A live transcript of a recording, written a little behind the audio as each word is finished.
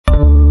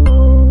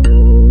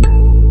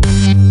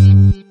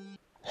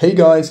Hey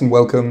guys, and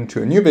welcome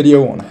to a new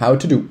video on how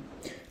to do.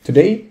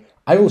 Today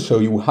I will show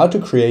you how to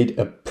create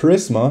a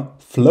PRISMA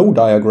flow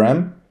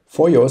diagram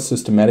for your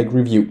systematic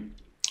review.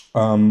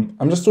 I'm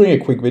just doing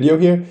a quick video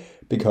here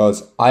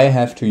because I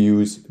have to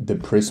use the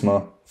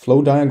PRISMA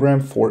flow diagram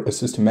for a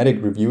systematic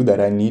review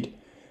that I need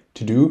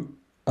to do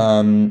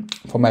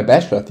for my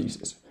bachelor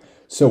thesis.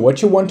 So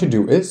what you want to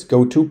do is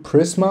go to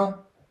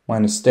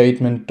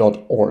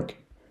prisma-statement.org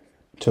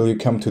till you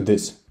come to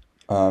this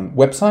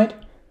website.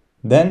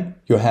 Then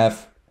you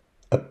have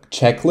a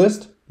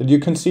checklist that you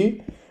can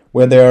see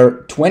where there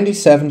are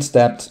 27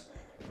 steps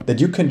that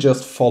you can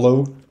just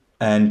follow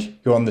and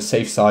you're on the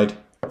safe side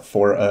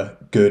for a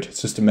good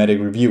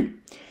systematic review.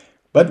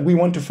 But we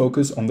want to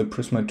focus on the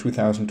PRISMA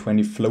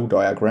 2020 flow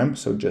diagram,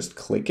 so just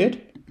click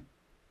it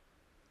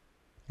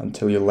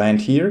until you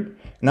land here.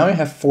 Now you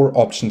have 4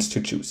 options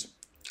to choose.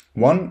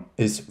 One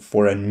is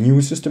for a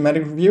new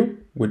systematic review,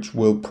 which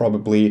will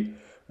probably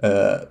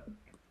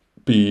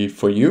be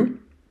for you.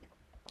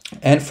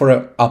 And for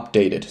an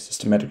updated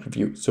systematic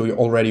review. So you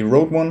already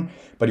wrote one,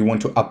 but you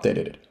want to update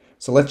it.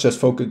 So let's just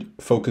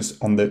focus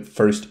on the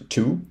first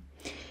 2.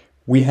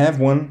 We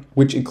have one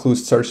which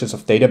includes searches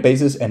of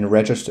databases and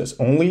registers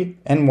only,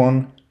 and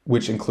one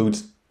which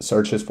includes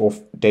searches for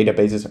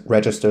databases,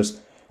 registers,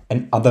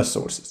 and other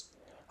sources.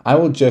 I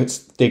will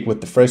just stick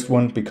with the first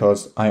one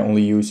because I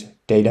only use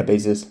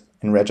databases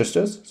and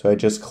registers. So I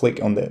just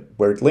click on the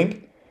word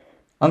link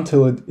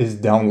until it is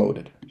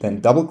downloaded. Then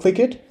double click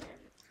it.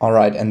 All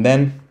right, and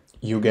then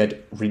you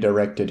get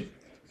redirected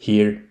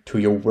here to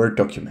your Word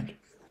document.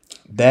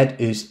 That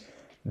is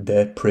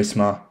the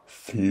PRISMA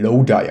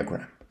flow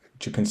diagram,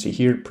 which you can see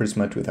here,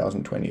 PRISMA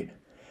 2020.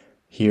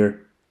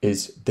 Here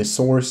is the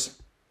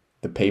source,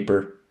 the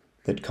paper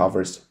that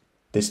covers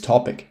this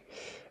topic.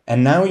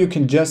 And now you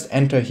can just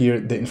enter here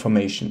the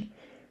information.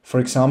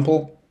 For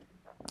example,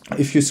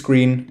 if you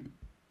screen,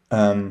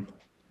 I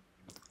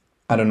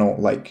don't know,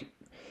 like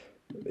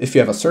if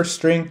you have a search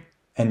string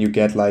and you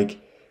get like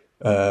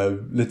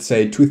let's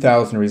say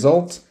 2000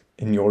 results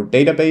in your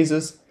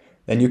databases,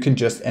 then you can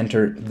just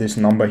enter this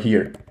number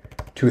here,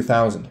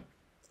 2000.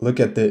 Look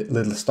at the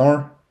little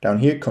star down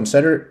here.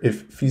 Consider,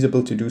 if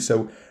feasible to do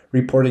so,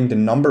 reporting the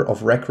number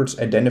of records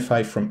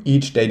identified from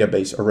each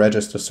database or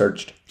register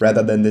searched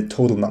rather than the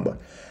total number.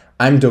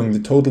 I'm doing the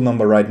total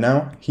number right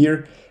now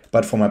here,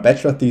 but for my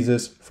bachelor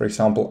thesis, for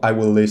example, I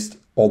will list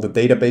all the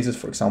databases,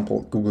 for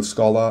example, Google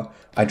Scholar,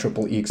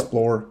 IEEE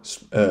Explorer,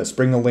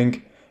 Springer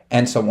Link,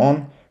 and so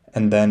on.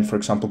 And then, for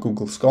example,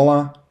 Google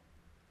Scholar,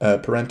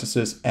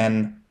 parenthesis,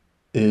 N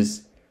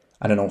is,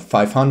 I don't know,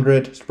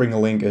 500, Springer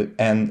Link,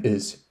 N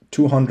is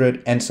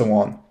 200, and so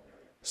on.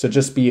 So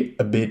just be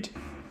a bit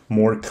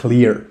more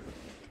clear.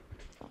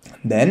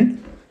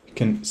 Then you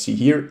can see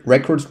here,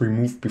 records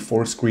removed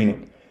before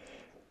screening.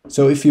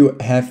 So if you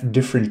have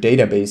different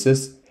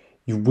databases,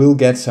 you will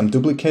get some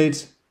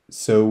duplicates.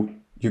 So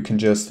you can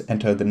just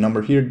enter the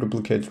number here,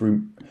 duplicates,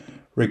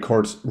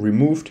 records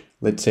removed.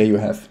 Let's say you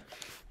have,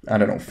 I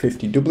don't know,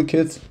 50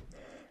 duplicates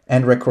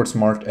and records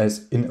marked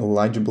as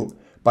ineligible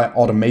by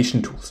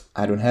automation tools.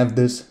 I don't have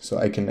this, so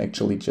I can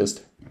actually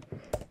just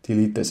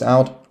delete this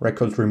out.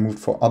 Records removed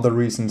for other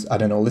reasons. I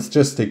don't know, let's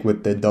just stick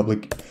with the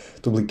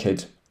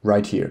duplicate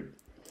right here.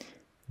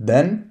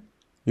 Then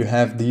you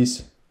have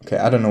these, okay,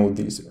 I don't know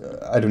these,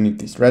 I don't need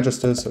these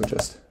registers, so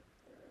just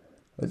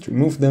let's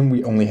remove them.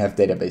 We only have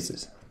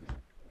databases.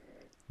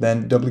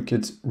 Then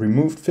duplicates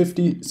removed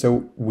 50,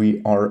 so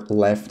we are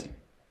left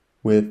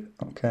with,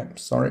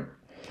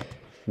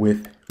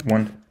 with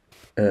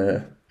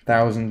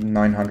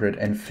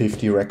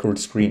 1,950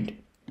 records screened.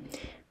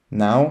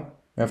 Now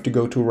we have to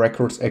go to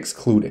records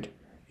excluded.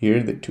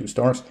 Here, the 2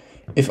 stars.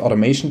 If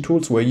automation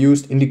tools were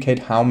used, indicate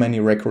how many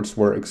records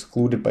were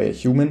excluded by a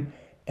human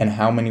and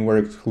how many were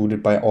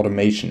excluded by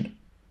automation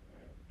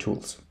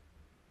tools.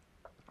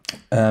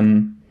 I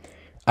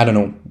don't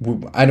know.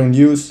 I don't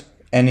use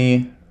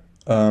any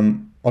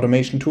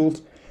automation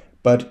tools,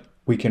 but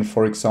we can,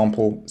 for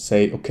example,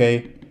 say,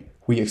 okay,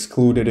 we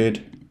excluded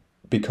it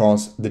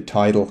because the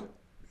title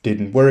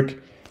didn't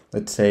work.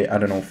 Let's say, I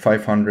don't know,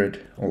 500,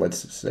 or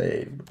let's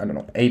say, I don't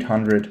know,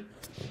 800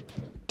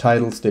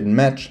 titles didn't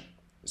match.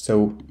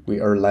 So we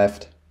are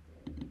left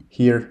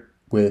here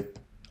with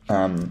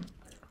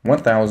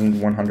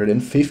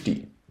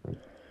 1,150.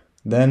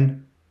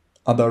 Then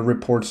other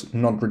reports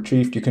not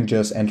retrieved, you can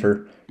just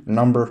enter a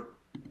number.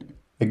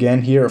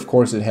 Again, here, of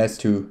course, it has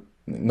to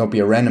not be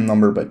a random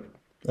number, but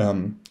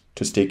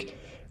to stick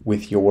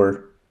with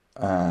your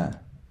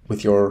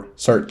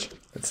search.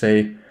 Let's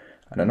say,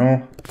 I don't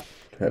know,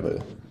 to have a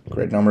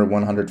great number,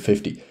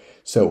 150.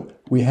 So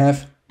we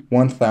have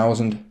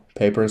 1,000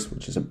 papers,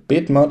 which is a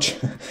bit much.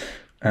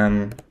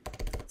 Let's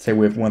say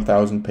we have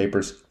 1,000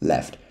 papers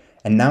left.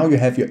 And now you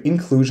have your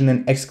inclusion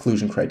and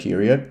exclusion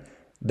criteria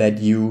that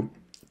you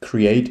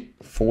create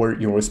for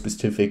your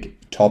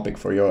specific topic,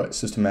 for your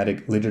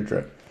systematic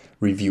literature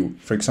review.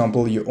 For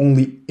example, you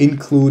only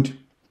include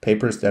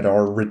papers that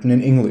are written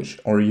in English,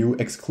 or you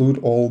exclude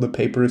all the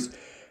papers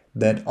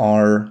that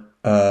are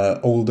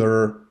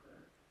older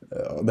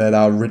that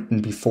are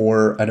written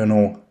before, I don't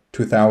know,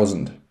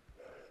 2000.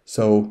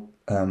 So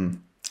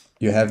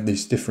you have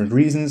these different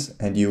reasons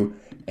and you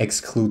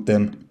exclude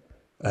them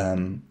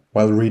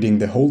while reading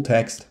the whole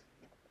text,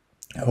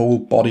 whole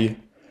body.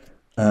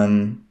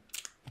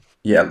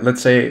 Yeah,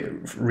 let's say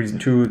reason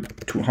 2,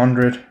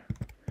 200.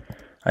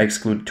 I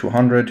exclude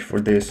 200, for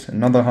this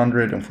another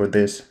 100, and for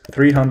this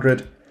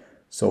 300,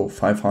 so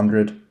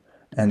 500.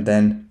 And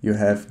then you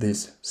have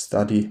this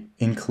study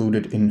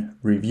included in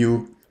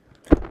review,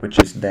 which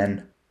is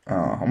then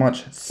how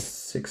much?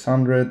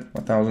 600,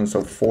 1000,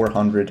 so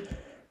 400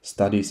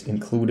 studies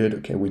included.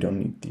 Okay, we don't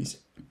need these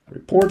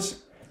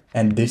reports.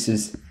 And this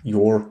is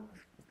your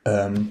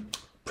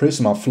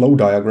PRISMA flow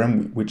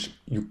diagram, which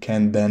you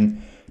can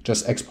then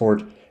just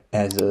export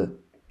as a,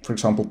 for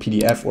example,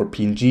 PDF or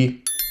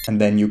PNG, and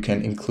then you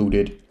can include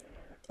it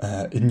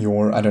in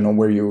your, I don't know,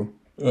 where you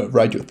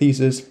write your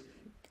thesis,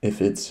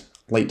 if it's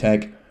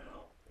LaTeX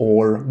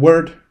or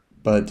Word,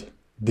 but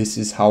this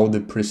is how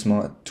the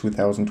PRISMA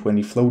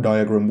 2020 flow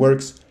diagram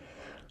works.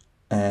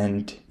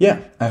 And yeah,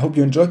 I hope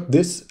you enjoyed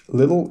this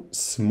little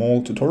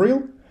small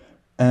tutorial.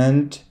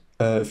 And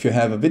if you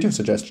have a video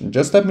suggestion,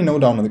 just let me know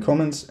down in the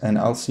comments, and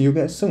I'll see you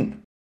guys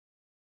soon.